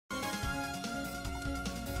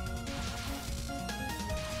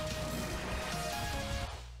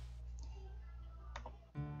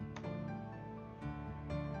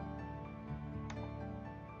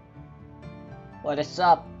What is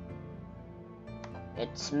up?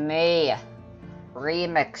 It's me,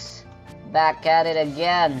 Remix, back at it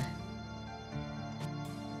again.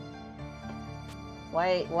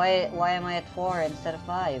 Why am I at 4 instead of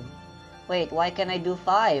 5? Wait, why can I do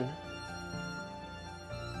 5?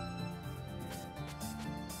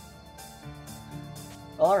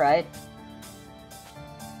 Alright.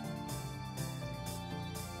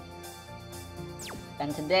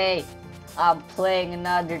 And today, I'm playing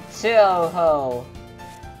another Toho.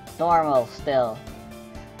 Normal still.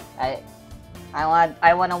 I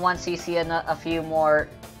wanna once see a few more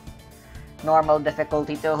normal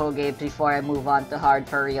difficulty Toho games before I move on to hard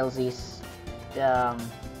for realsies.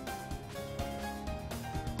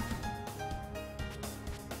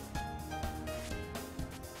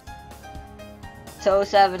 Toho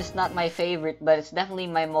 7 is not my favorite, but it's definitely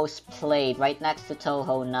my most played, right next to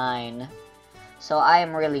Toho 9. So I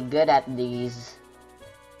am really good at these.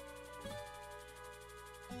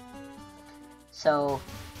 So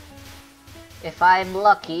if I'm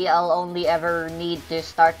lucky, I'll only ever need to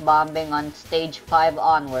start bombing on stage 5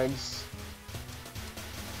 onwards.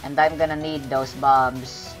 And I'm gonna need those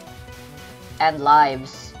bombs. And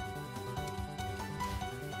lives.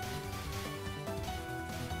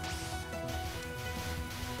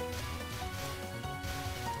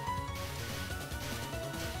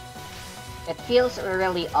 It feels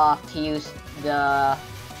really off to use the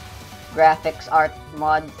graphics art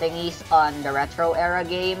mod thingies on the retro era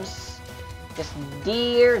games. Because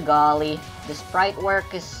dear golly, the sprite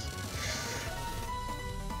work is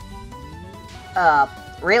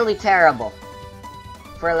really terrible,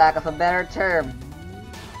 for lack of a better term.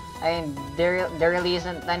 I mean, there really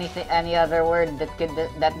isn't any other word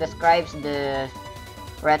that describes the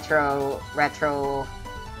retro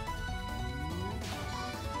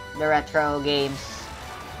games.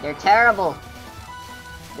 They're terrible.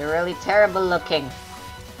 They're really terrible looking.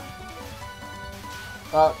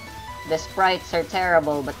 Well, the sprites are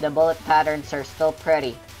terrible, but the bullet patterns are still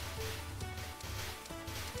pretty.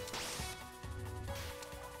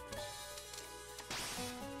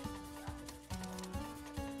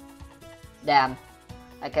 Damn,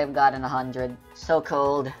 I could have gotten 100. So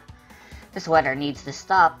cold. This weather needs to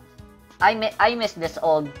stop. I miss this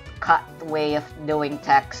old cut way of doing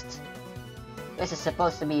text. This is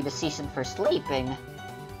supposed to be the season for sleeping.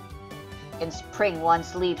 In spring, one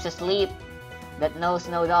sleeps a sleep that knows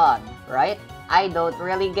no dawn, right? I don't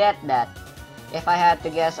really get that. If I had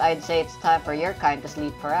to guess, I'd say it's time for your kind to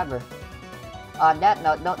sleep forever. On that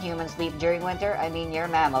note, don't humans sleep during winter? I mean, you're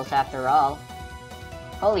mammals after all.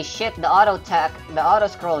 Holy shit, the auto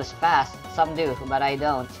scroll is fast. Some do, but I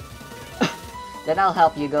don't. Then I'll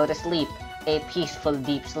help you go to sleep. A peaceful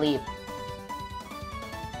deep sleep.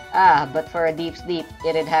 Ah, but for a deep sleep,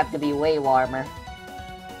 it'd have to be way warmer.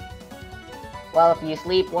 Well, if you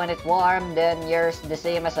sleep when it's warm, then you're the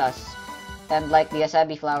same as us. And like the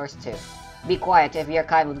asabi flowers too. Be quiet, if your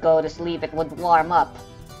kind would go to sleep, it would warm up.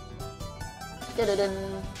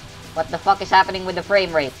 What the fuck is happening with the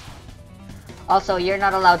frame rate? Also, you're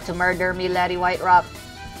not allowed to murder me, Laddie White Rock.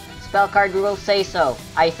 Spell card rules say so,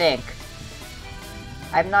 I think.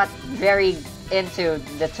 I'm not very into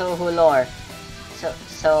the Toho lore,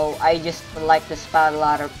 so I just like to spout a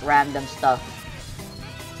lot of random stuff.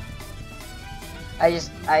 I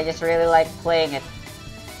just really like playing it.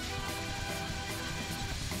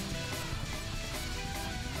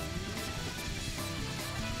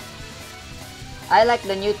 I like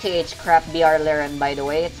the new TH crap BR Liren, by the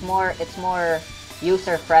way. It's more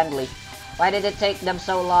user friendly. Why did it take them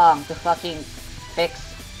so long to fucking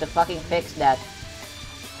fix that?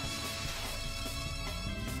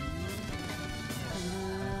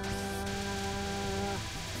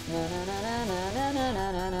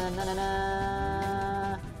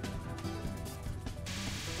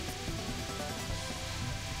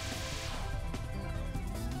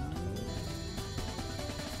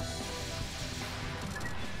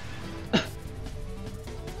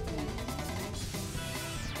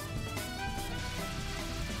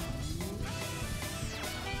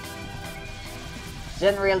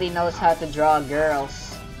 Zen really knows how to draw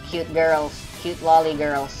girls. Cute lolly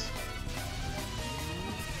girls.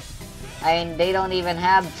 I mean, they don't even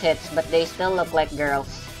have tits, but they still look like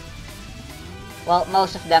girls. Well,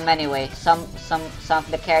 most of them anyway. Some of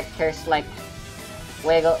the characters like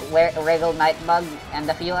Wiggle Nightbug and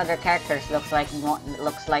a few other characters looks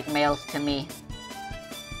like males to me.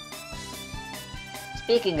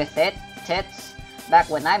 Speaking of tits, back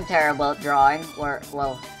when I'm terrible at drawing, or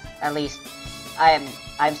well, at least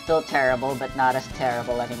I'm still terrible, but not as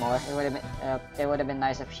terrible anymore. It would have been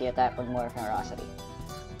nice if she attacked with more ferocity.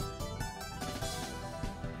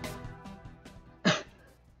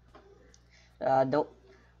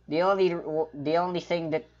 The only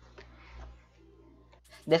thing that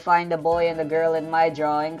defined the boy and the girl in my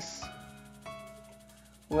drawings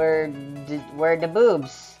were the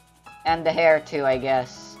boobs and the hair too, I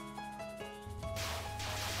guess.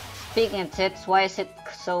 Speaking of tits, why is it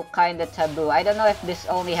so kinda taboo? I don't know if this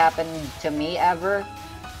only happened to me ever,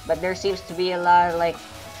 but there seems to be a lot of like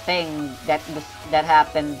thing that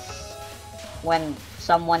happens when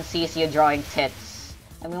someone sees you drawing tits.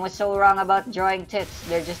 I mean, what's so wrong about drawing tits?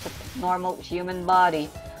 They're just a normal human body,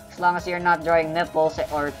 as long as you're not drawing nipples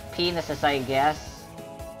or penises, I guess.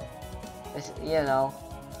 You know.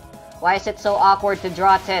 Why is it so awkward to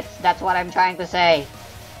draw tits? That's what I'm trying to say.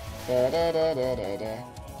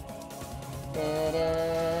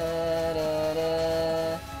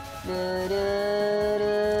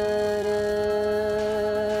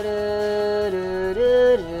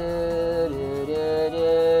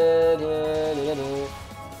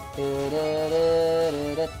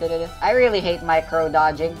 I really hate micro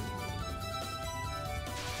dodging.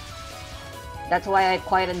 That's why I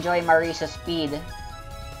quite enjoy Marisa's speed.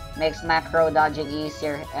 Makes macro dodging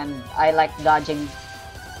easier, and I like dodging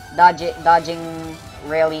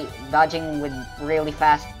with really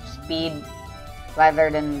fast speed rather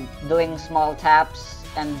than doing small taps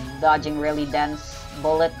and dodging really dense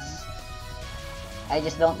bullets. I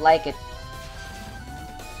just don't like it.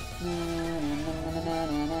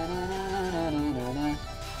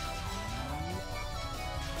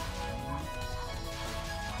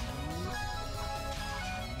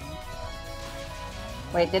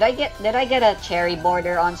 Wait, did I get a cherry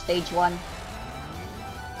border on stage 1?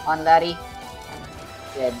 On Letty?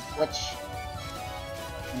 Did, which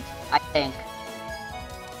I think.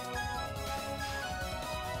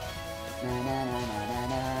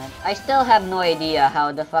 I still have no idea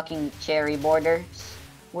how the fucking cherry borders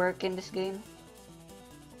work in this game.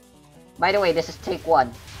 By the way, this is take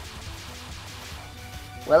 1.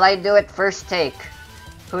 Will I do it first take?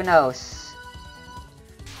 Who knows?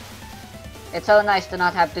 It's so nice to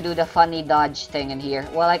not have to do the funny dodge thing in here.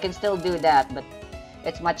 Well, I can still do that, but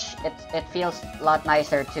it feels a lot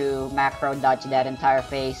nicer to macro dodge that entire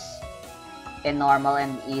face in normal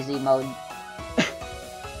and easy mode.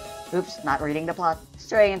 Oops, not reading the plot.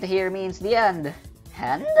 Straying into here means the end.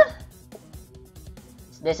 Hand?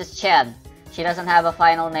 This is Chen. She doesn't have a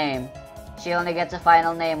final name. She only gets a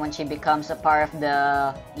final name when she becomes a part of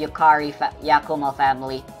the Yakuma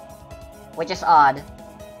family. Which is odd.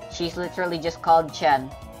 She's literally just called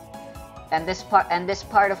Chen. And this part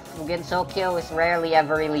of Gensokyo is rarely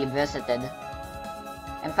ever really visited.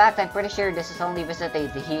 In fact, I'm pretty sure this is only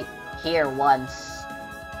visited here once.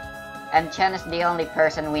 And Chen is the only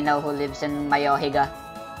person we know who lives in Mayohiga.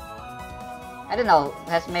 I don't know,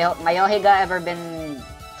 has Mayohiga ever been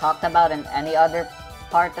talked about in any other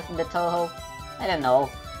part of the Toho? I don't know.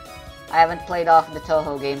 I haven't played off the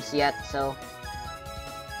Toho games yet, so...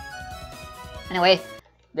 Anyway,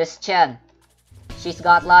 this Chen. She's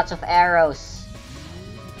got lots of arrows.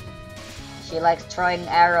 She likes throwing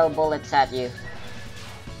arrow bullets at you.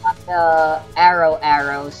 Not the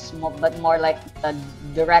arrows, but more like the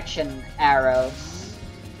direction arrows.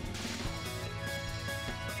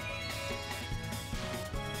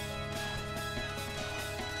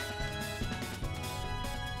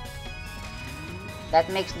 That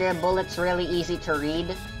makes their bullets really easy to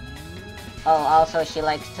read. Oh, also she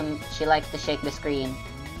likes to shake the screen.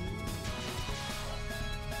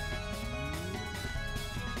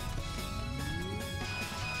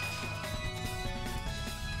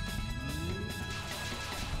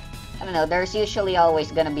 I don't know, there's usually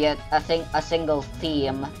always gonna be a single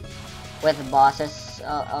theme with bosses,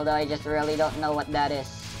 although I just really don't know what that is.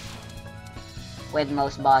 With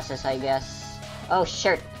most bosses, I guess. Oh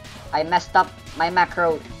shit, I messed up my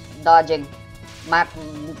macro dodging.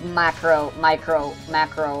 Macro.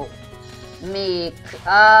 The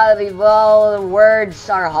words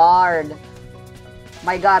are hard.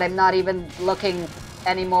 My god, I'm not even looking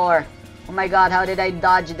anymore. Oh my god, how did I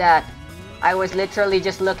dodge that? I was literally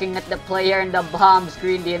just looking at the player and the bomb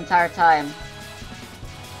screen the entire time.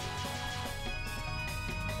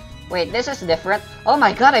 Wait, this is different. Oh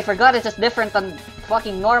my god, I forgot this is different on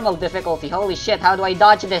fucking normal difficulty. Holy shit, how do I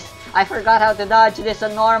dodge this? I forgot how to dodge this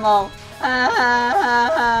on normal.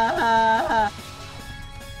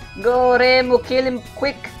 Go Remu, kill him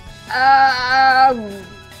quick.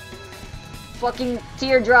 Fucking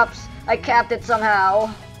teardrops. I capped it somehow.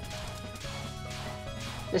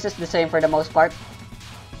 This is the same for the most part.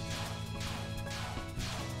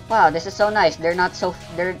 Wow, this is so nice. They're not so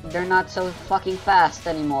fucking fast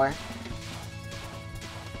anymore.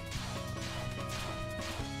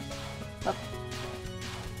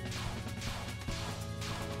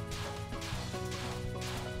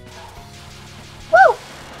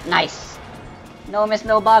 Nice! No miss,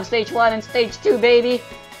 no bomb, stage 1 and stage 2, baby!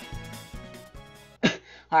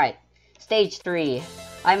 Alright, stage 3.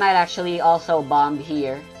 I might actually also bomb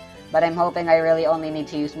here, but I'm hoping I really only need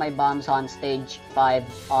to use my bombs on stage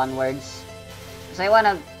 5 onwards. Because I want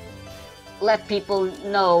to let people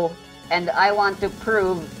know, and I want to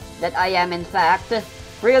prove that I am in fact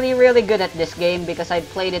really, really good at this game because I've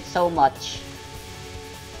played it so much.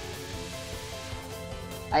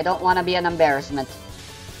 I don't want to be an embarrassment.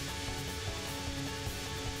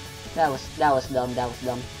 That was dumb, that was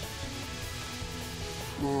dumb.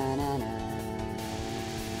 Na na na.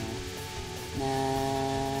 Na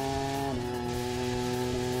na na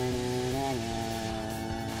na na.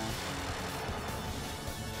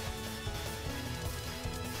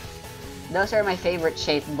 Those are my favorite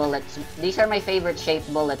shaped bullets. These are my favorite shaped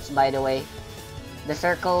bullets, by the way. The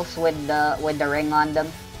circles with the ring on them.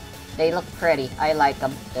 They look pretty. I like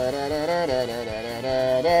them. It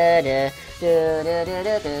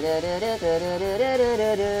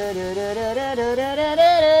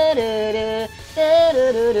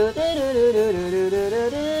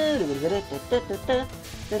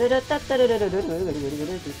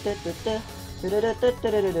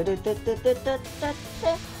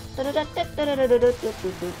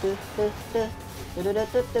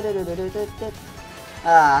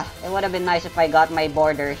would have been nice if I got my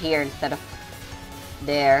border here instead of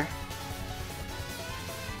there.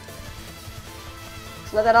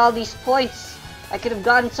 Look at all these points. I could have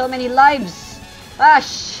gotten so many lives.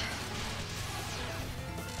 Ash!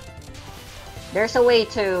 There's a way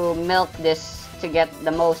to milk this to get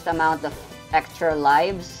the most amount of extra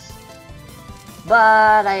lives,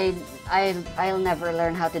 but I'll never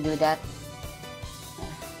learn how to do that.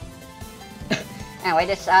 Anyway,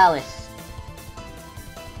 this is Alice.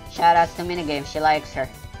 Shoutouts to minigames, she likes her.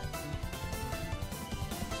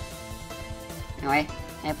 Anyway,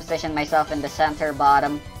 I position myself in the center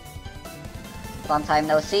bottom. Long time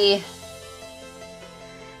no see.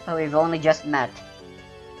 But we've only just met.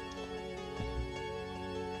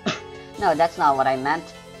 No, that's not what I meant.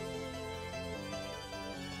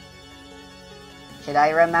 Should I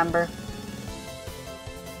remember?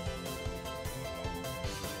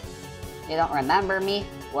 You don't remember me?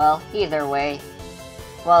 Well, either way.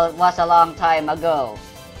 Well, it was a long time ago.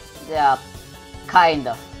 Yeah, kind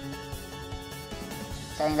of.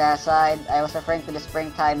 Setting that aside, I was referring to the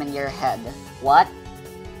springtime in your head. What?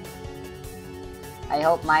 I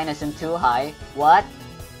hope mine isn't too high. What?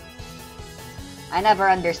 I never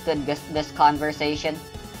understood this conversation.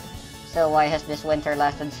 So why has this winter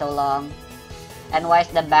lasted so long? And why is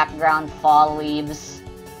the background fall leaves?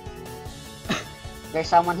 There's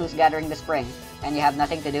someone who's gathering the spring, and you have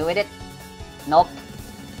nothing to do with it? Nope.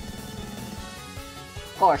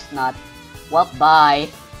 Of course not. Well, bye.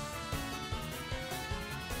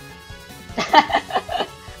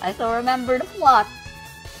 I still remember the plot.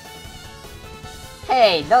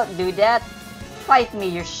 Hey, don't do that. Fight me,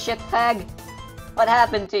 you shitbag. What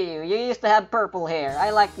happened to you? You used to have purple hair. I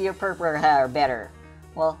like your purple hair better.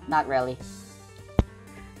 Well, not really.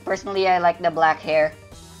 Personally, I like the black hair.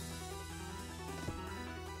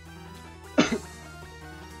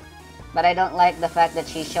 But I don't like the fact that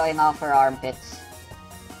she's showing off her armpits.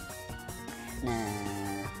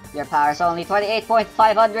 Nah. Your power is only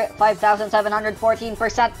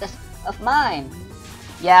 28,714% of mine.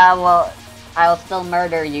 Yeah, well, I'll still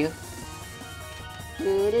murder you.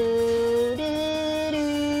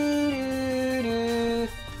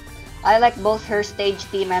 I like both her stage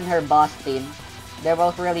theme and her boss theme. They're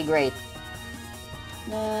both really great.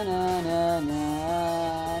 Na na na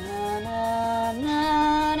na na na na na na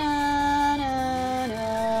na na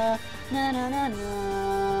na. Na na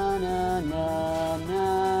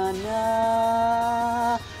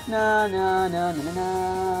na na na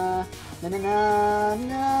na na na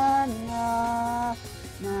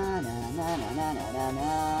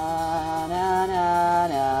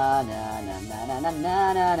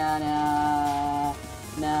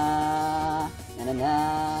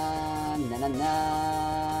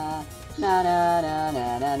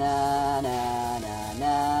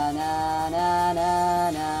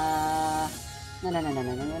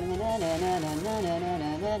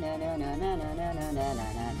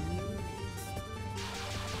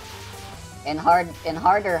In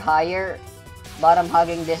harder higher, bottom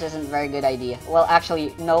hugging this isn't a very good idea. Well,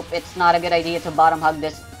 actually, nope, it's not a good idea to bottom hug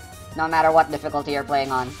this no matter what difficulty you're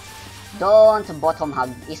playing on. Don't bottom hug.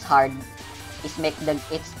 It's hard. It's make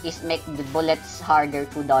the bullets harder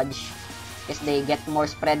to dodge because they get more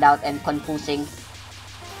spread out and confusing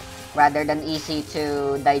rather than easy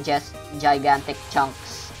to digest gigantic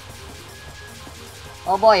chunks.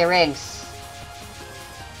 Oh boy, rings.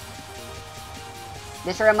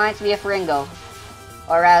 This reminds me of Ringo.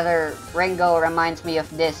 Or rather, Ringo reminds me of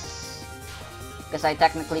this. Because I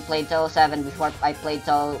technically played Toho 7 before I played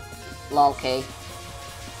Toho LOL-K.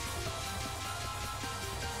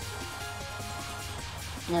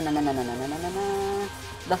 No.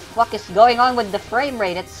 The fuck is going on with the frame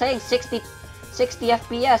rate? It's saying 60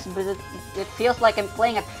 FPS, but it feels like I'm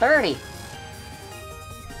playing at 30.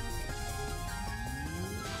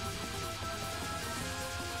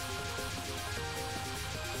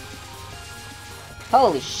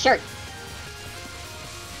 Holy shit!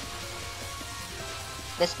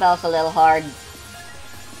 This spell's a little hard.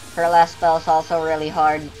 Her last spell's also really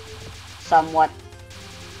hard. Somewhat.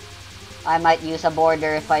 I might use a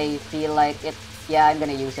border if I feel like it. Yeah, I'm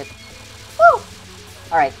gonna use it. Woo!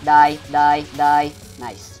 Alright, die.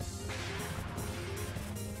 Nice.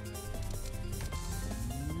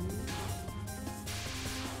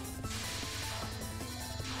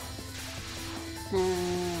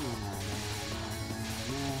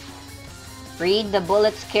 Read the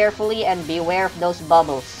bullets carefully and beware of those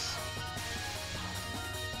bubbles.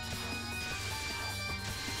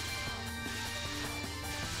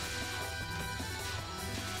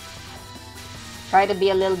 Try to be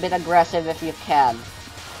a little bit aggressive if you can.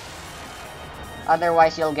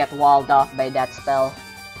 Otherwise, you'll get walled off by that spell.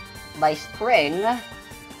 By spring?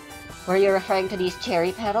 Were you referring to these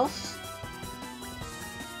cherry petals?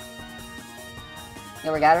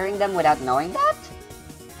 You were gathering them without knowing that?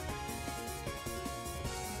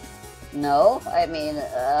 No? I mean,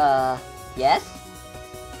 yes?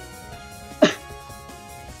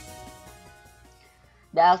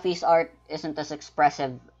 The Alfie's art isn't as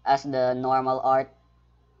expressive as the normal art.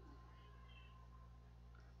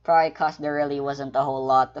 Probably cause there really wasn't a whole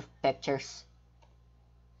lot of pictures.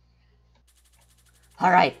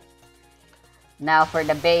 Alright. Now for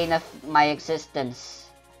the bane of my existence.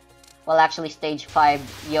 Well, actually, stage 5,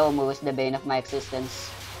 Yomu is the bane of my existence.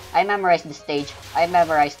 I memorized stage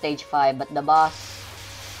 5, but the boss...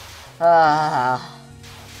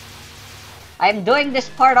 I'm doing this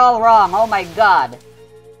part all wrong, oh my god!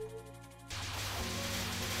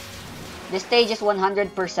 This stage is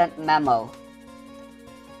 100% memo.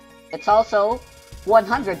 It's also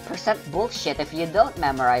 100% bullshit if you don't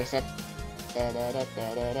memorize it.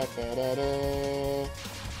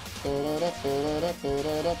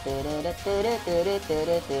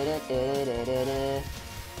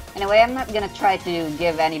 Anyway, I'm not gonna try to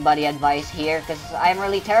give anybody advice here, because I'm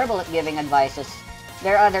really terrible at giving advices.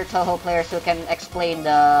 There are other Toho players who can explain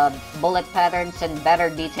the bullet patterns in better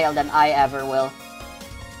detail than I ever will.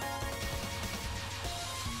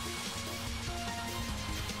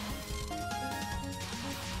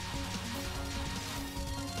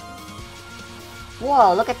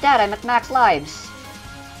 Whoa, look at that, I'm at max lives!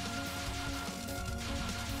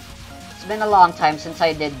 It's been a long time since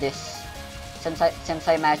I did this. Since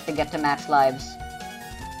I managed to get to max lives.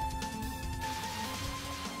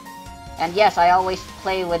 And yes, I always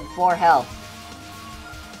play with 4 health.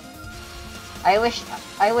 I wish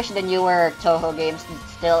the newer Toho games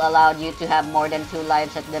still allowed you to have more than 2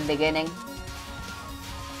 lives at the beginning.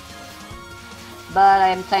 But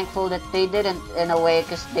I'm thankful that they didn't, in a way,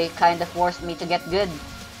 because they kind of forced me to get good.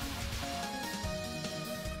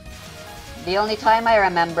 The only time I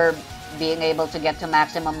remember being able to get to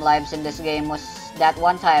maximum lives in this game was that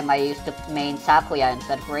one time I used to main Sakuya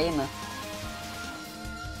instead of Reimu.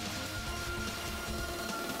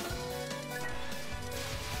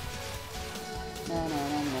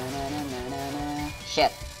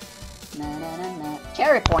 Shit.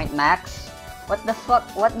 Cherry point max? What the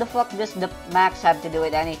fuck does the max have to do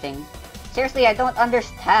with anything? Seriously, I don't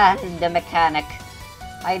understand the mechanic.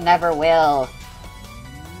 I never will.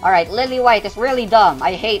 Alright, Lily White is really dumb.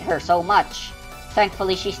 I hate her so much.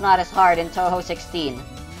 Thankfully, she's not as hard in Toho 16.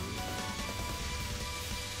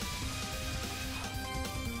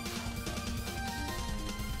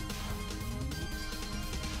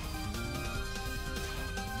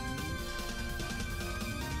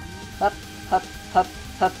 Hup, hup, hup,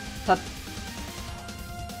 hup, hup.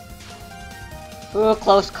 Ooh,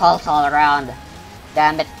 close calls all around.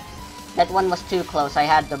 Damn it. That one was too close, I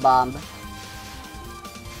had to bomb.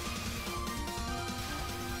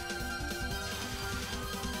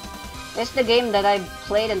 It's the game that I've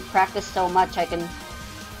played and practiced so much I can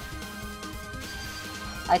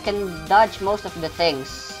dodge most of the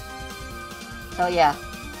things. So yeah,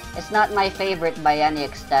 it's not my favorite by any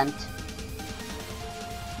extent.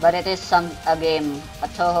 But it is a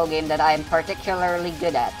Toho game that I am particularly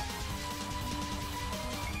good at.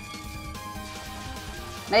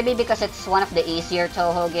 Maybe because it's one of the easier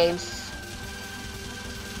Toho games.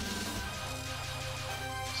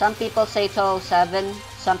 Some people say Toho 7,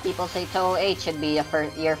 some people say Toho 8 should be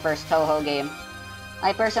your first Toho game.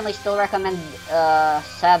 I personally still recommend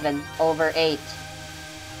 7 over 8.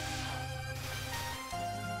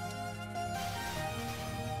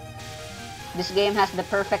 This game has the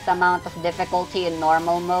perfect amount of difficulty in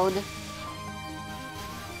normal mode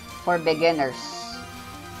for beginners.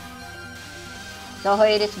 Toho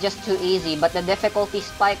 8 is just too easy, but the difficulty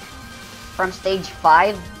spike from stage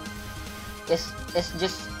 5 is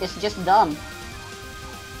just dumb.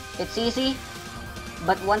 It's easy,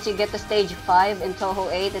 but once you get to stage 5 in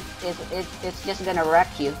Toho 8, it's just gonna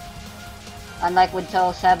wreck you. Unlike with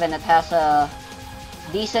Toho 7, it has a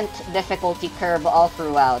decent difficulty curve all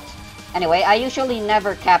throughout. Anyway, I usually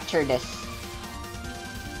never capture this.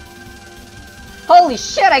 Holy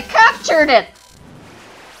shit, I captured it!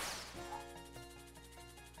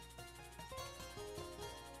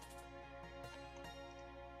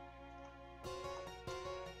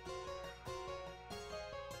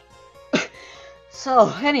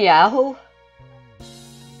 So, anyhow,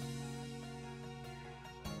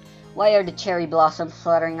 why are the cherry blossoms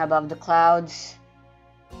fluttering above the clouds?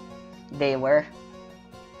 They were.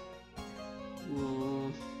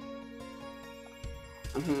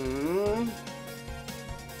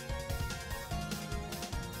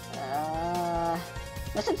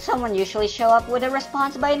 Doesn't someone usually show up with a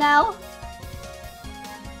response by now?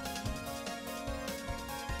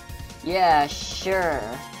 Yeah, sure.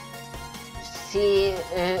 See,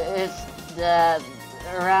 it's the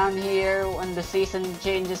around here when the season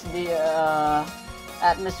changes, the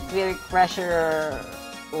atmospheric pressure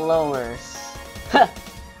lowers.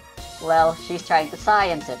 Well, she's trying to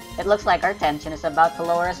science it. It looks like our tension is about to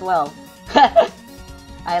lower as well.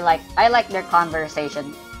 I like their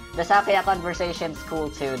conversation. The Sakaya conversation's cool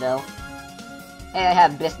too, though. Hey, I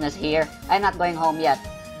have business here. I'm not going home yet.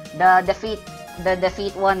 The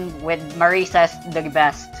defeat one with Marisa's the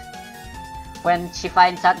best. When she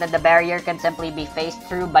finds out that the barrier can simply be phased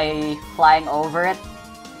through by flying over it,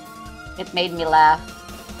 it made me laugh.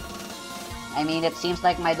 I mean, it seems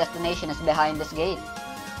like my destination is behind this gate.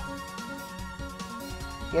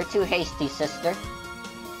 You're too hasty, sister.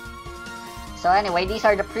 So anyway, these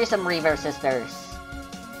are the Prism Reaver sisters.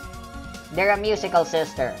 They're a musical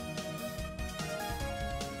sister.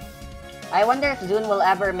 I wonder if Zune will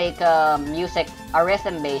ever make a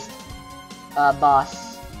rhythm-based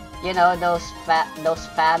boss. You know, those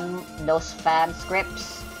fan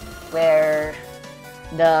scripts where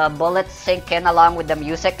the bullets sink in along with the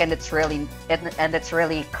music and it's really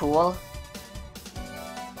cool.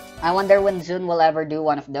 I wonder when Zune will ever do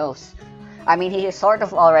one of those. I mean, he sort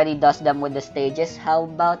of already does them with the stages. How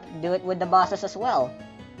about do it with the bosses as well?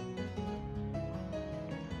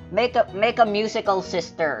 Make a musical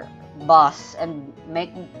sister boss and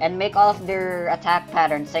make all of their attack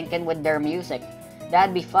patterns sync in with their music.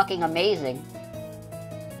 That'd be fucking amazing.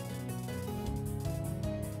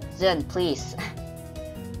 Zune, please.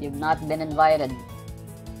 You've not been invited.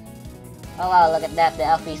 Oh wow, look at that. The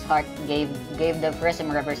Elfie's heart gave the Prism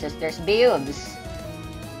River sisters beeves.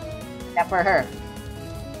 Except for her.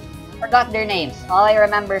 Forgot their names. All I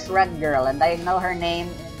remember is Red Girl, and I know her name.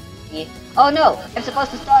 Oh no! I'm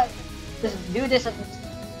supposed to do this at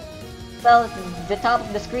the top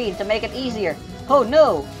of the screen to make it easier. Oh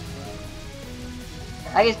no!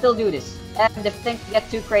 I can still do this. And if things get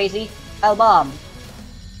too crazy, I'll bomb.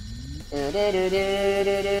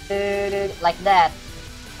 Like that.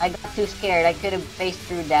 I got too scared. I could have faced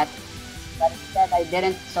through that. But instead I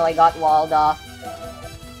didn't, so I got walled off.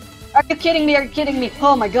 Are you kidding me? Are you kidding me?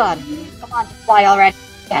 Oh my god. Come on, fly already.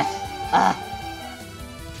 Yes.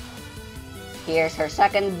 Here's her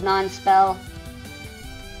second non-spell.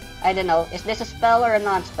 I don't know. Is this a spell or a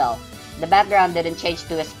non-spell? The background didn't change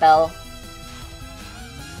to a spell.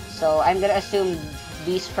 So I'm gonna assume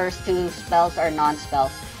these first two spells are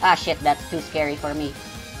non-spells. Ah shit, that's too scary for me.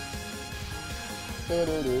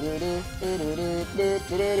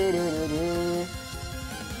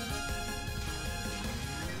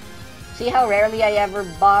 See how rarely I ever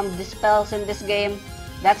bombed the spells in this game?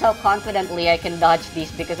 That's how confidently I can dodge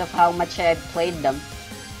these because of how much I've played them.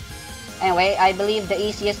 Anyway, I believe the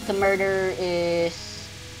easiest to murder is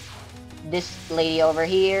this lady over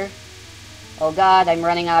here. Oh god, I'm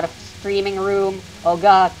running out of streaming room. Oh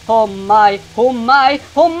god, oh my, oh my,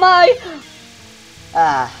 oh my!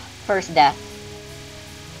 First death.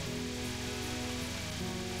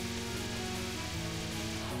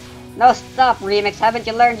 No, stop, Remix, haven't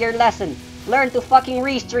you learned your lesson? Learn to fucking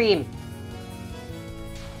restream!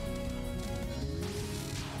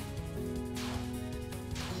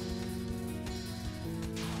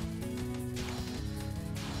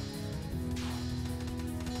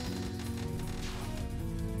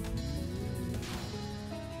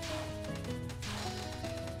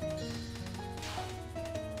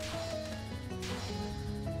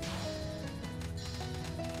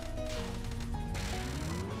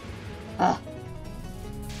 Ugh.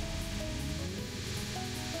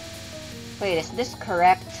 Wait, is this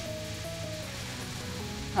correct?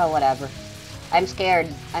 Oh, whatever. I'm scared.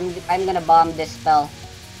 I'm gonna bomb this spell.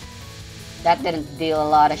 That didn't deal a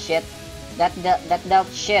lot of shit. That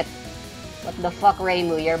dealt shit. What the fuck,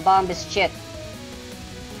 Reimu? Your bomb is shit.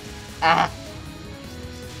 Ah.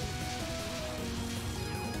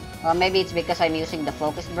 Well, maybe it's because I'm using the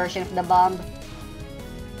focused version of the bomb.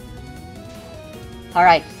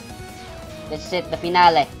 Alright. This is it, the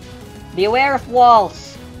finale. Beware of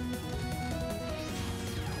walls.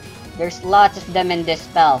 There's lots of them in this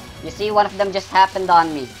spell. You see, one of them just happened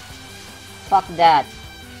on me. Fuck that.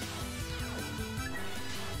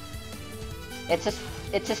 It's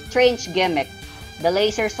a strange gimmick. The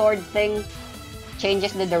laser sword thing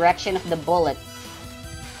changes the direction of the bullet.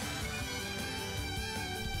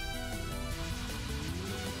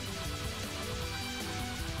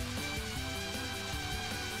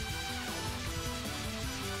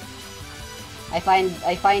 I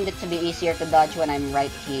find it to be easier to dodge when I'm right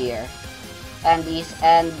here. And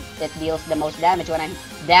it deals the most damage when I'm...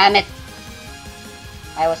 Damn it!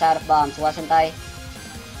 I was out of bombs, wasn't I?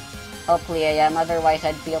 Hopefully I am, otherwise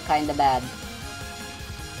I'd feel kinda bad.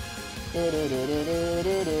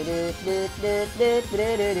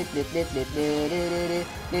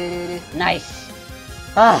 Nice!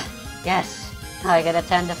 Ah, yes! Now I can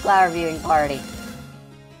attend the flower viewing party.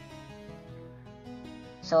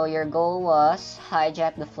 So your goal was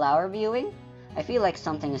hijack the flower viewing? I feel like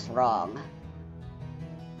something is wrong.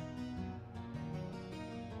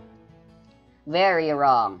 Very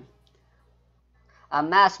wrong. A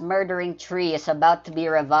mass murdering tree is about to be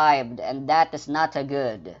revived, and that is not a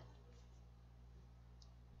good.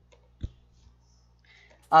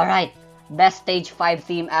 Alright, best stage 5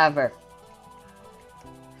 theme ever.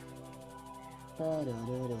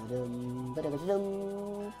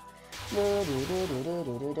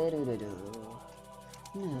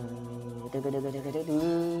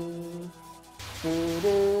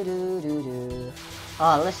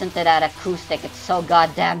 Oh, listen to that acoustic, it's so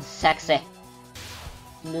goddamn sexy.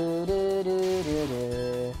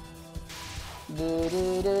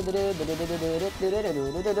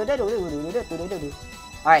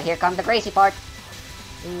 Alright, here comes the crazy part.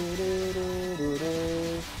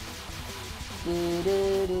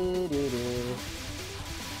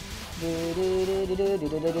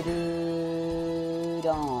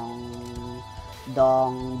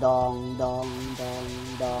 Dong dong dong dong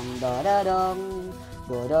dong da da dong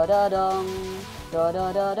da da dong da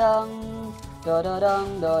da da dong da da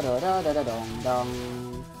dong da da da da dong dong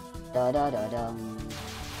da da da dong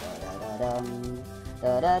da da da dong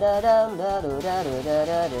da da da dong da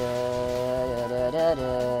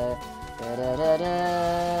da da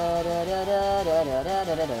da da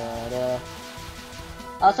da da da.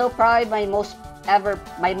 Also probably my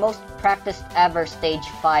most practiced ever stage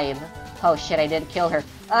 5. Oh shit, I didn't kill her.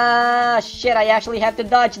 Ah shit, I actually have to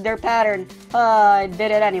dodge their pattern. I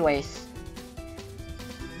did it anyways.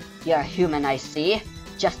 You're human, I see.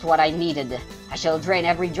 Just what I needed. I shall drain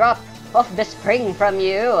every drop of the spring from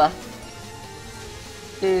you.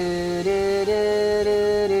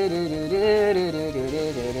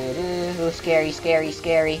 Ooh, scary, scary,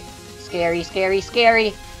 scary. Scary, scary,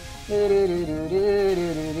 scary.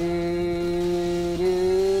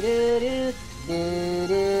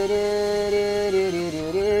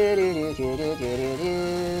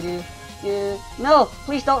 No,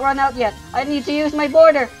 please don't run out yet. I need to use my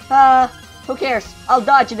border. Who cares? I'll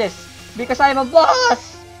dodge this because I'm a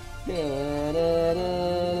boss.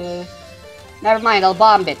 Never mind, I'll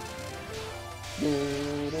bomb it.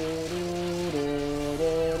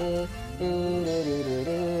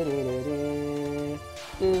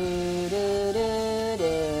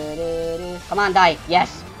 Come on, die.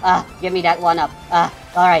 Yes. Give me that one up.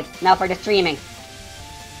 Alright, now for the streaming.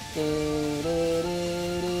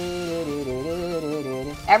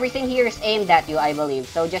 Everything here is aimed at you, I believe,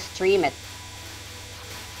 so just stream it.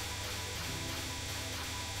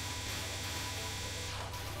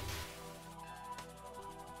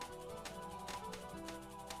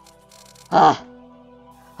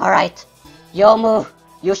 Alright. Yomu,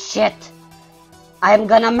 you shit. I'm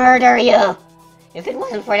gonna murder you. If it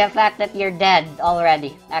wasn't for the fact that you're dead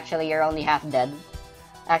already. Actually, you're only half dead.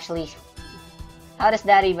 Actually, how does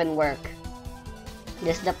that even work?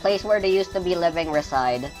 This is the place where they used to be living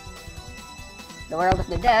reside. The world of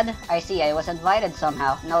the dead? I see, I was invited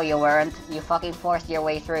somehow. No, you weren't. You fucking forced your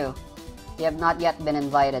way through. You have not yet been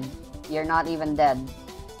invited. You're not even dead.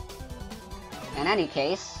 In any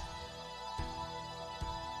case...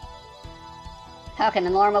 How can a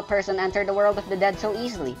normal person enter the world of the dead so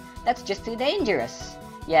easily? That's just too dangerous.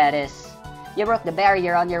 Yeah, it is. You broke the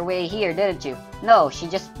barrier on your way here, didn't you? No, she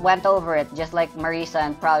just went over it, just like Marisa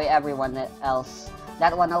and probably everyone else.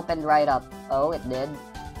 That one opened right up. Oh, it did?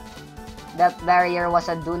 That barrier was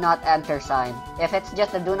a do not enter sign. If it's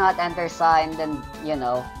just a do not enter sign, then, you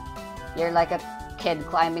know, you're like a kid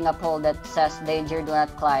climbing a pole that says danger, do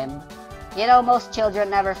not climb. You know, most children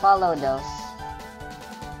never follow those.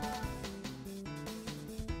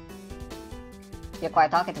 You're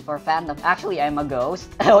quite talkative for fandom. Actually, I'm a ghost.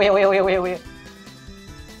 wait.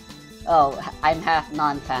 Oh, I'm half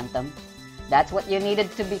non-phantom. That's what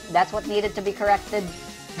needed to be corrected.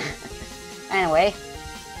 Anyway,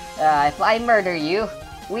 if I murder you,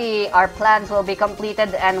 our plans will be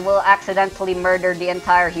completed and will accidentally murder the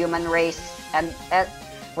entire human race and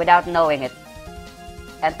without knowing it.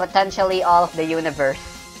 And potentially all of the universe.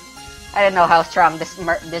 I don't know how strong this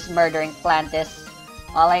murdering plant is.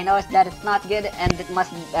 All I know is that it's not good, and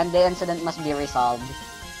the incident must be resolved.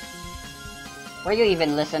 Were you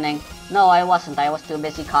even listening? No, I wasn't. I was too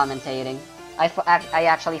busy commentating. I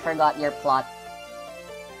actually forgot your plot.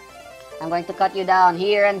 I'm going to cut you down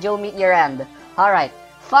here, and you'll meet your end. All right.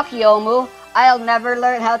 Fuck Yomu. I'll never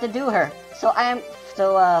learn how to do her. So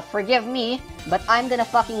forgive me, but I'm gonna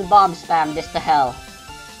fucking bomb spam this to hell.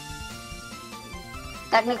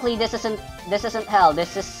 Technically, this isn't hell.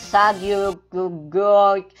 This is Sagyugu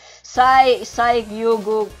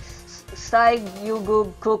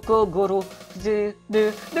Kukuguru.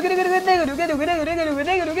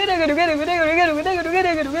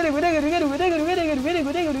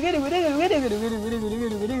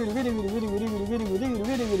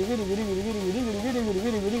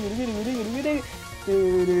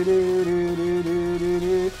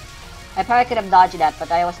 I probably could have dodged that,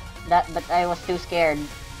 but I was too scared.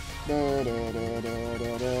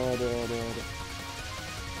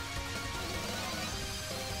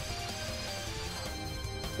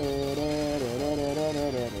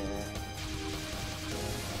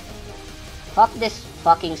 Fuck this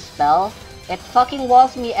fucking spell. It fucking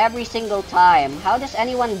walls me every single time. How does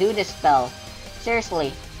anyone do this spell?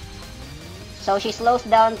 Seriously. So she slows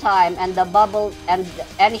down time, and the bubble and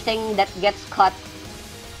anything that gets cut,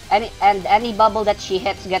 any bubble that she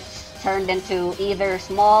hits gets turned into either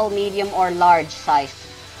small, medium, or large sized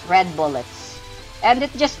red bullets. And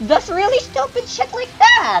it just does really stupid shit like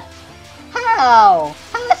that! How?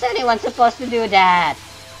 How is anyone supposed to do that?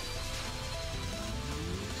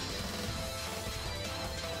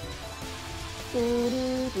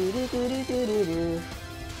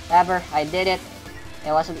 Whatever, I did it.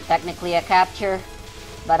 It wasn't technically a capture,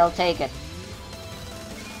 but I'll take it.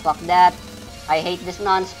 Fuck that. I hate this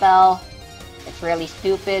non-spell. It's really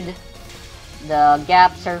stupid. The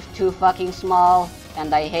gaps are too fucking small,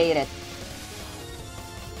 and I hate it.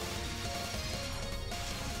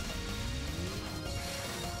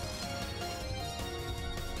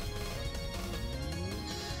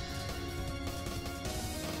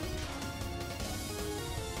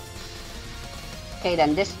 Okay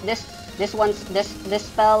then, this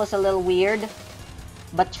spell is a little weird,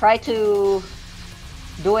 but try to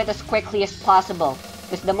do it as quickly as possible,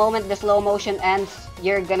 because the moment the slow motion ends,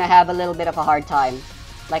 you're gonna have a little bit of a hard time.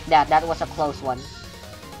 Like that was a close one.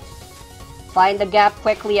 Find the gap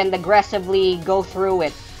quickly and aggressively go through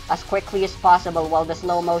it as quickly as possible while the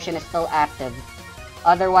slow motion is still active.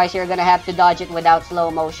 Otherwise, you're gonna have to dodge it without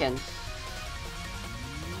slow motion.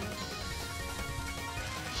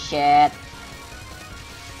 Shit.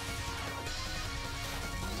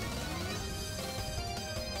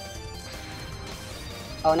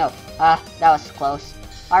 Oh no, that was close.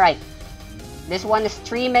 Alright, this one is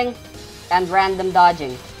streaming and random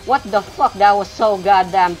dodging. What the fuck, that was so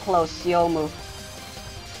goddamn close, Yomu.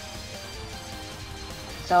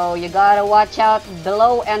 So you gotta watch out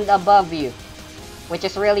below and above you, which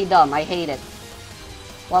is really dumb, I hate it.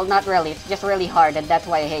 Well, not really, it's just really hard, and that's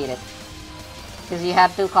why I hate it. Because you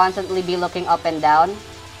have to constantly be looking up and down.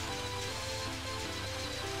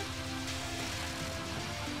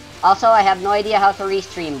 Also, I have no idea how to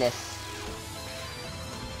restream this.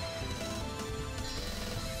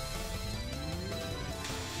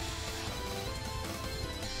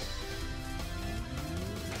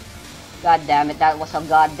 God damn it, that was a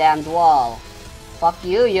goddamned wall. Fuck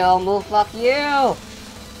you, Yomu, fuck you!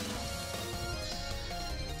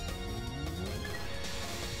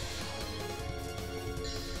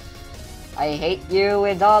 I hate you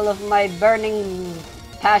with all of my burning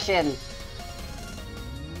passion.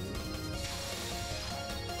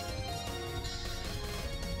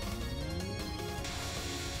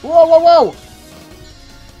 Whoa, whoa, whoa!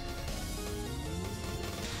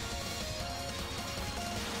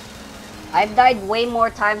 I've died way more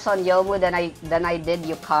times on Yomu than I did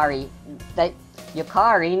Yukari.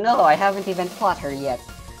 Yukari? No, I haven't even fought her yet.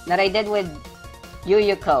 Than I did with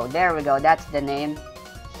Yuyuko. There we go, that's the name.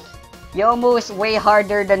 Yomu is way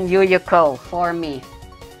harder than Yuyuko for me.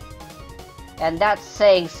 And that's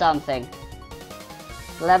saying something.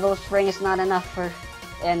 Level spring is not enough for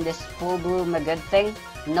in this full bloom a good thing?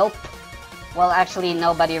 Nope. Well, actually,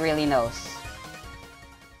 nobody really knows.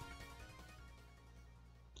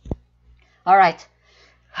 Alright.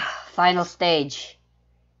 Final stage.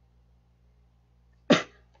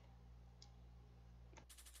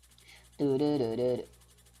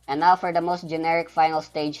 And now for the most generic final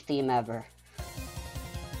stage theme ever.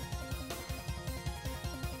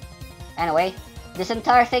 Anyway, this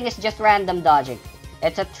entire thing is just random dodging.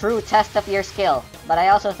 It's a true test of your skill, but I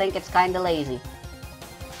also think it's kinda lazy.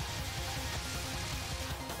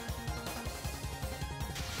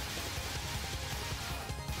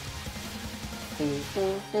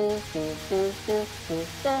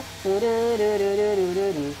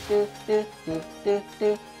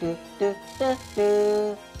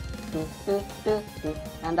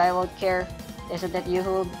 And I won't care. Isn't it you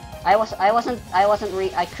who... I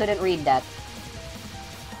couldn't read that.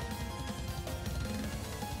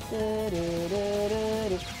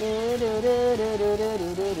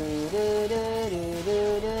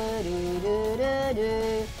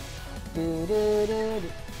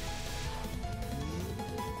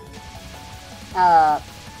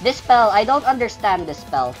 This spell, I don't understand this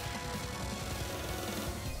spell.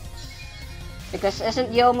 Because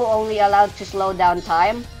isn't Yomu only allowed to slow down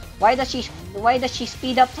time? Why does she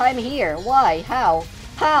speed up time here? Why? How?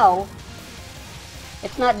 How?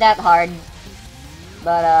 It's not that hard.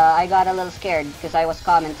 But I got a little scared because I was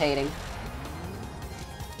commentating.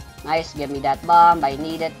 Nice, give me that bomb. I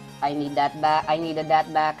need it. I need that back. I needed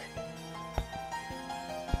that back.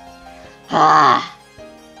 Ah.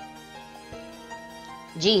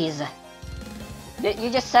 Jeez. You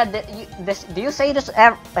just said that do you say this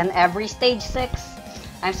in every stage 6?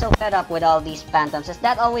 I'm so fed up with all these phantoms. Is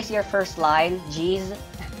that always your first line? Jeez.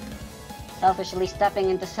 Selfishly stepping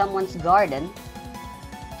into someone's garden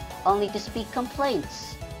only to speak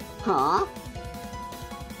complaints. Huh?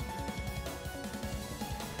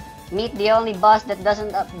 Meet the only boss that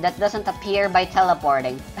doesn't appear by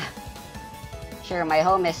teleporting. Sure, my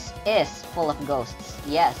home is full of ghosts.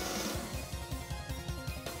 Yes.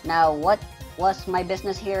 Now, what was my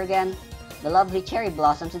business here again? The lovely cherry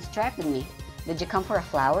blossoms distracted me. Did you come for a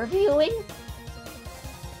flower viewing?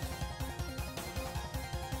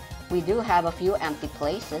 We do have a few empty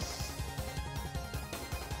places.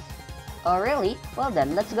 Oh, really? Well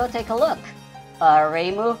then, let's go take a look.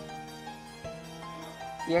 Reimu?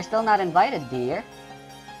 You're still not invited, dear.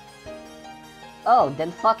 Oh,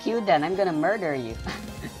 then fuck you then. I'm gonna murder you.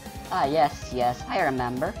 Ah, yes, I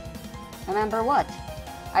remember. Remember what?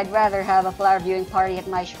 I'd rather have a flower viewing party at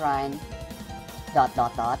my shrine. ...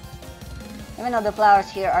 Even though the flowers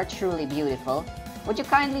here are truly beautiful, would you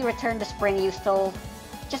kindly return the spring you stole?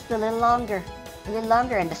 Just a little longer. A little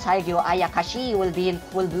longer and the Saigyo Ayakashi will be in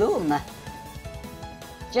full bloom.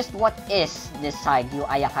 Just what is this Saigyo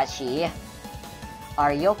Ayakashi?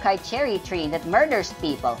 Our yokai cherry tree that murders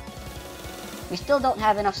people. We still don't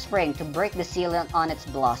have enough spring to break the seal on its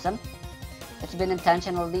blossom. It's been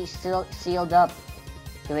intentionally sealed up,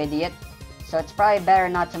 you idiot. So it's probably better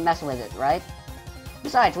not to mess with it, right?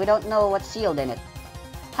 Besides, we don't know what's sealed in it.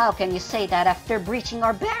 How can you say that after breaching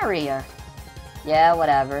our barrier? Yeah,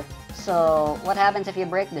 whatever. So, what happens if you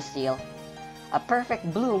break the seal? A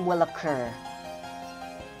perfect bloom will occur.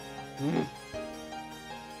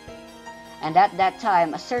 And at that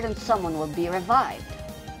time, a certain someone will be revived.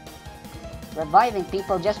 Reviving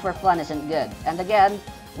people just for fun isn't good. And again,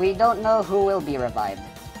 we don't know who will be revived.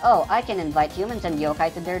 Oh, I can invite humans and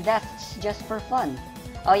yokai to their deaths just for fun.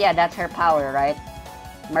 Oh yeah, that's her power, right?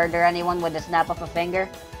 Murder anyone with the snap of a finger?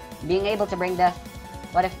 Being able to bring death.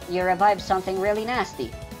 What if you revive something really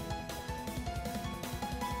nasty?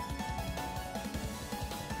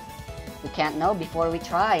 We can't know before we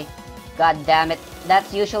try. God damn it,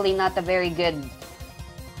 that's usually not a very good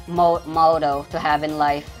motto to have in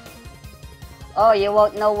life. Oh, you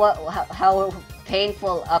won't know how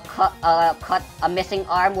painful a missing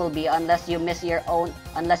arm will be unless you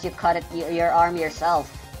cut your arm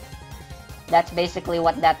yourself. That's basically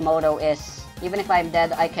what that motto is. Even if I'm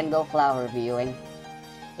dead, I can go flower viewing.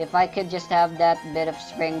 If I could just have that bit of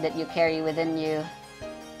spring that you carry within you,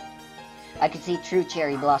 I could see true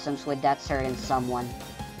cherry blossoms with that certain someone.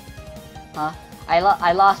 Huh?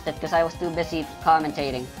 I lost it because I was too busy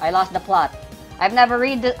commentating. I lost the plot. I've never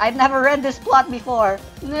read this plot before.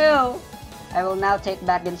 No.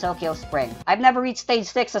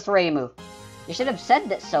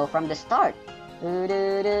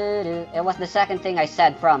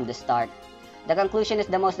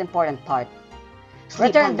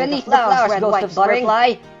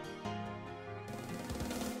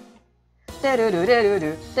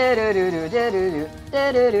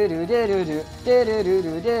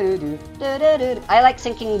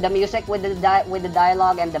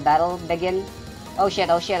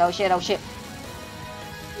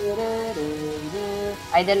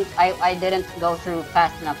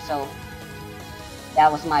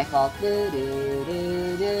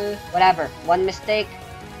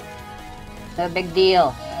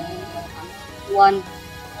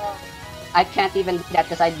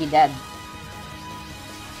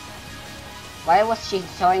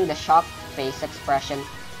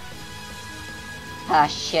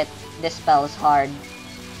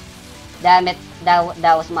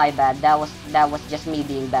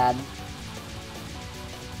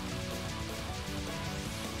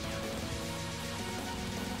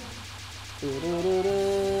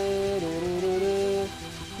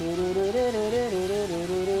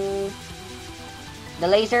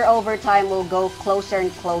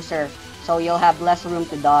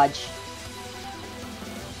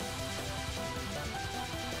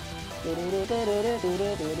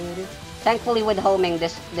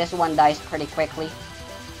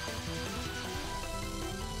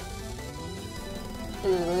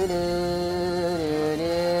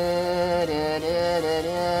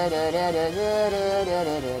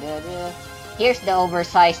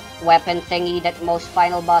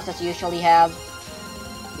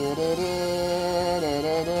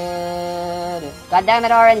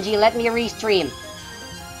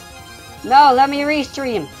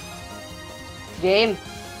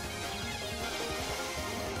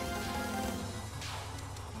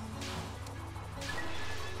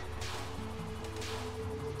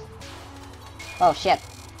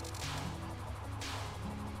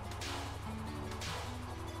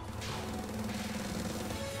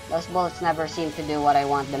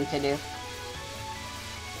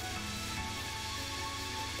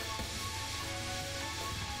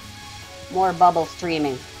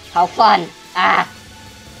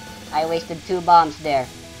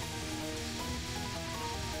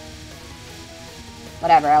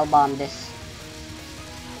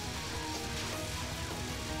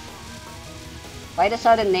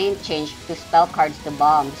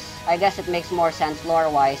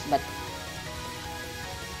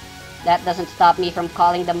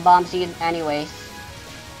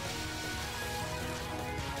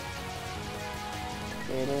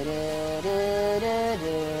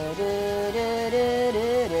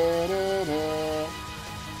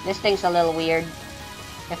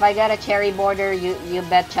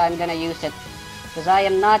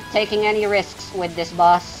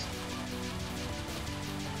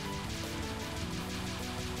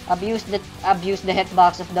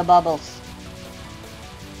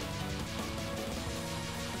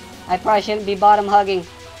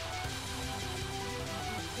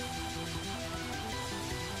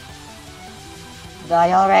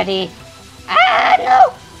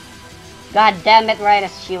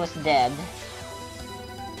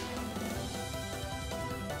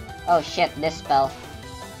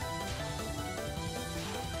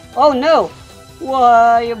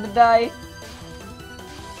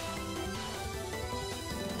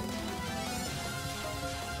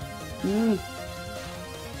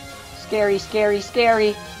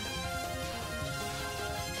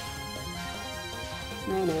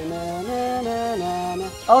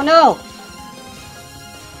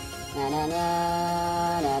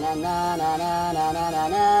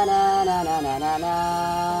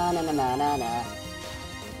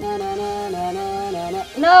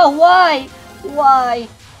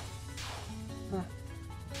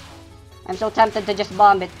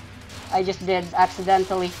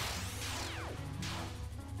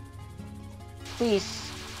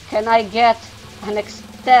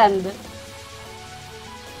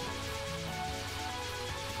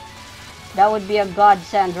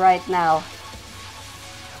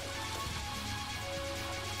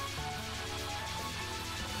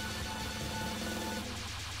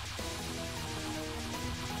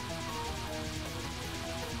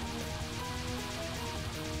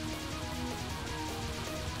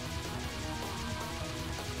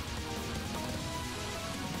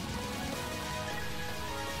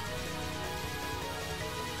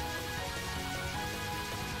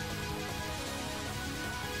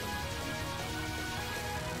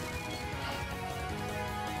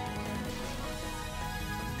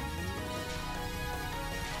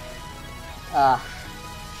 Ah.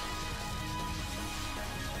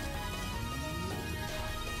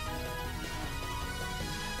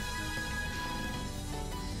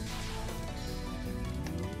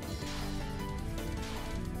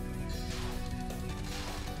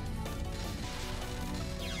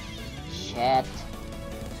 Shit.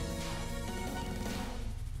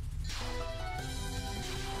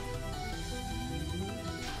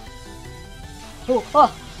 Oh,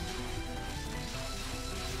 oh.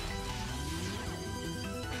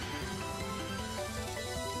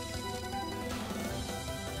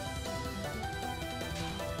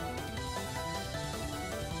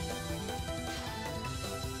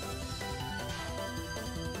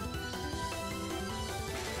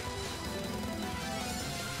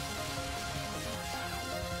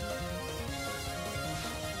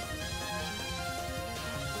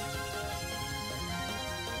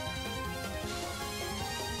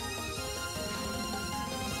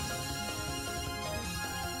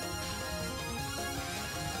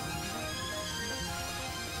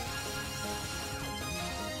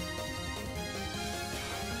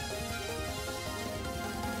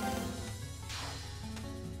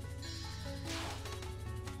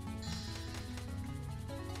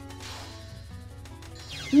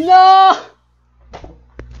 No!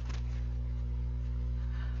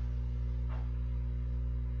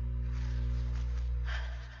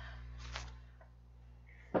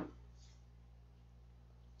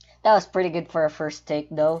 That was pretty good for a first take,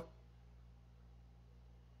 though.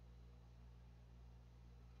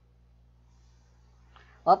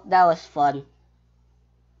 Oh, that was fun.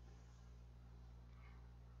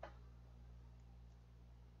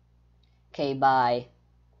 Okay, bye.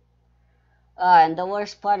 And the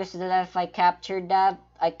worst part is that if I captured that,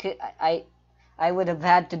 I would have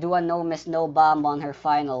had to do a no miss no bomb on her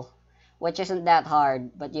final, which isn't that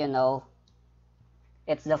hard, but you know,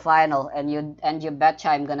 it's the final, and you betcha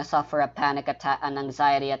I'm gonna suffer a panic attack, an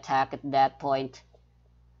anxiety attack at that point.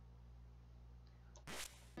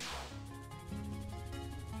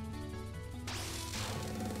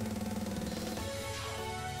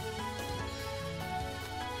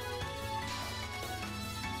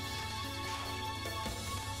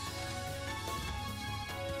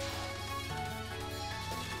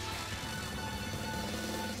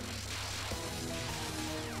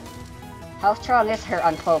 How strong is her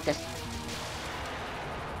unfocused?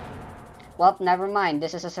 Well, never mind.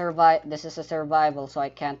 This is a survival, so I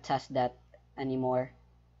can't test that anymore.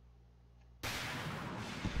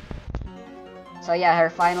 So yeah, her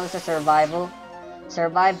final is a survival.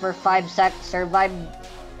 Survive for 5 sec.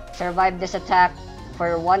 Survive this attack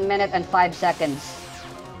for 1 minute and 5 seconds.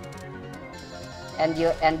 And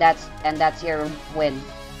that's your win.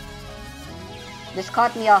 This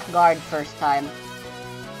caught me off guard first time.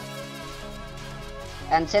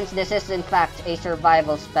 And since this is in fact a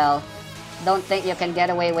survival spell, don't think you can get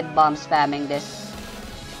away with bomb spamming this.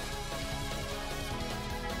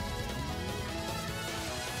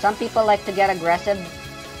 Some people like to get aggressive,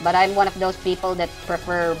 but I'm one of those people that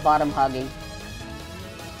prefer bottom hugging.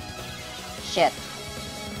 Shit.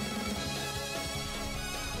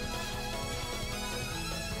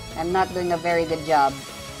 I'm not doing a very good job.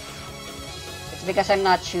 It's because I'm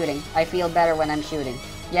not shooting. I feel better when I'm shooting.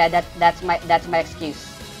 Yeah, that's my excuse.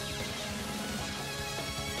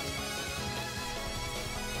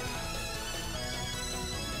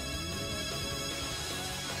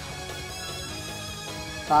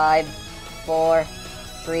 Five, 4,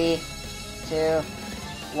 3, 2,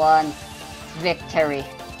 1, victory.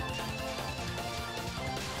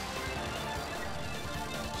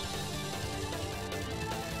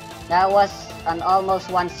 That was an almost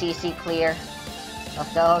 1 CC clear of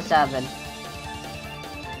the 07.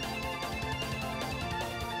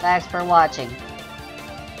 Thanks for watching.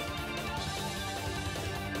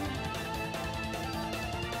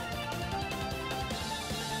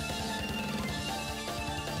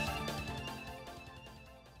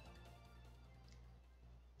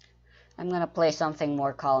 I'm gonna play something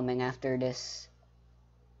more calming after this.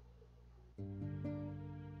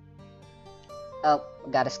 Oh,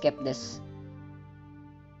 gotta skip this.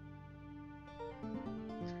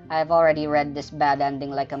 I've already read this bad ending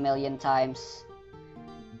like a million times.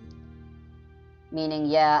 Meaning,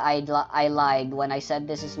 yeah, I lied when I said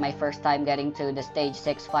this is my first time getting to the stage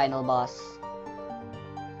 6 final boss.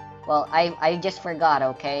 Well, I just forgot,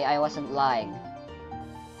 okay? I wasn't lying.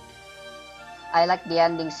 I like the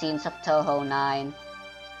ending scenes of Toho 9.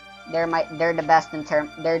 They're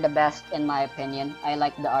the best in my opinion. I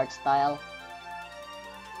like the art style.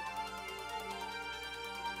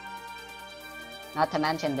 Not to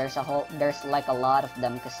mention there's like a lot of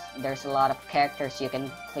them because there's a lot of characters you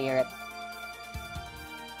can clear it.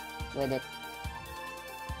 with it.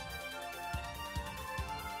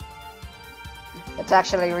 It's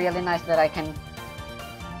actually really nice that I can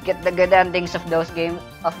get the good endings of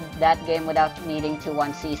that game without needing to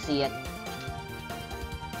 1cc it.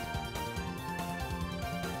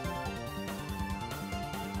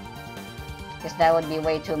 Because that would be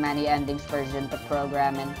way too many endings for Jin to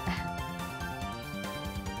program in.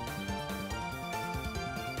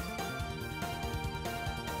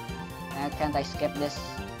 Can't I skip this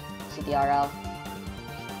CTRL?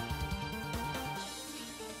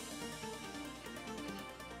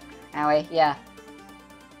 Anyway, yeah.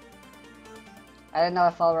 I don't know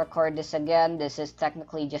if I'll record this again. This is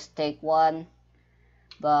technically just take one.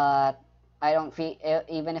 But I don't feel,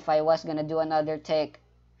 even if I was gonna do another take,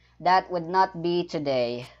 that would not be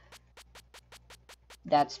today.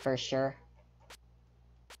 That's for sure.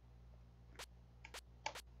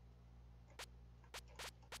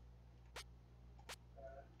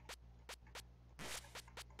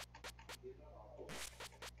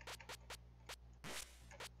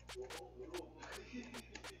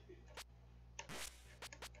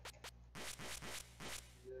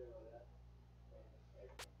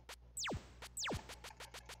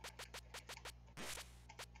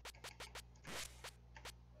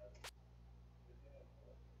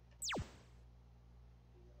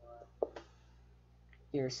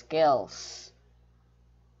 Your skills.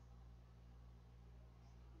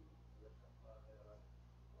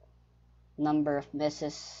 Number of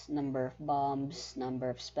misses, number of bombs, number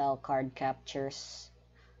of spell card captures.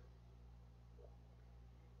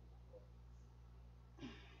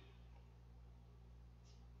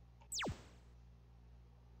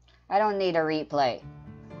 I don't need a replay.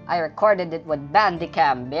 I recorded it with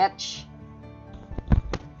Bandicam, bitch.